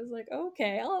 Amy was like,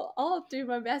 okay, I'll do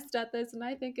my best at this, and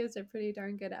I think it was a pretty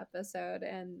darn good episode.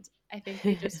 And I think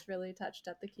we just really touched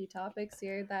at the key topics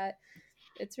here. That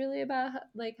it's really about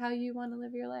like how you want to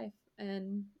live your life,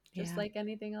 and just Yeah. like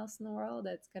anything else in the world,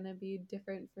 it's gonna be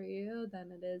different for you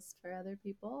than it is for other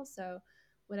people. So,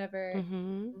 whatever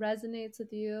Mhm. resonates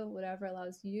with you, whatever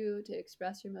allows you to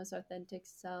express your most authentic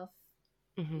self,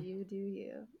 Mhm. you do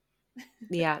you.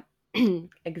 Yeah.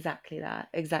 Exactly that.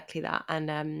 Exactly that.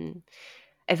 And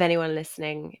if anyone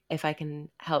listening, if I can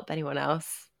help anyone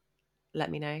else, let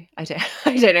me know. I don't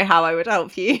I don't know how I would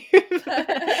help you.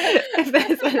 If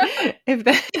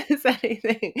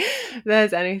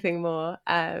there's anything, more,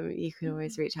 you can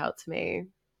always reach out to me.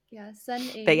 Yeah,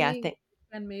 send But yeah, Amy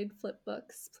handmade flip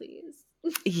books, please.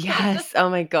 yes. Oh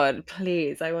my god,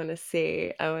 please. I want to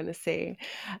see. I want to see.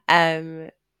 Um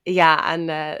yeah,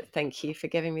 and thank you for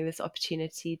giving me this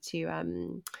opportunity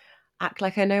to act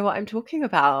like I know what I'm talking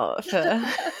about for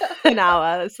an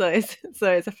hour. So it's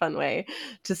a fun way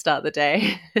to start the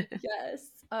day. Yes.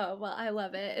 Oh, well, I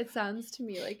love it. It sounds to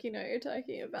me like you know what you're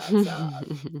talking about, so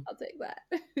I'll take that.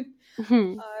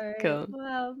 All right. Cool.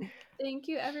 Well, thank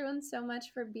you everyone so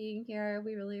much for being here.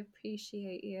 We really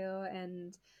appreciate you,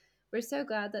 and we're so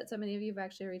glad that so many of you have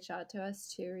actually reached out to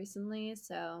us too recently.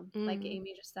 So, like Mm,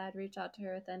 Amy just said, reach out to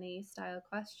her with any style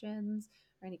questions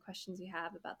or any questions you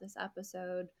have about this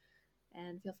episode.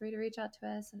 And feel free to reach out to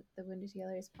us at the Wounded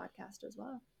Healers podcast as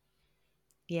well.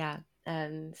 yeah,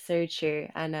 so true.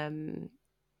 And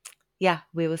yeah,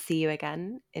 we will see you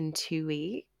again in 2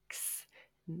 weeks.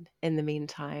 In the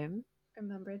meantime,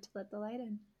 Remember to let the light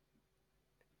in.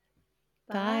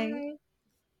 bye. Bye.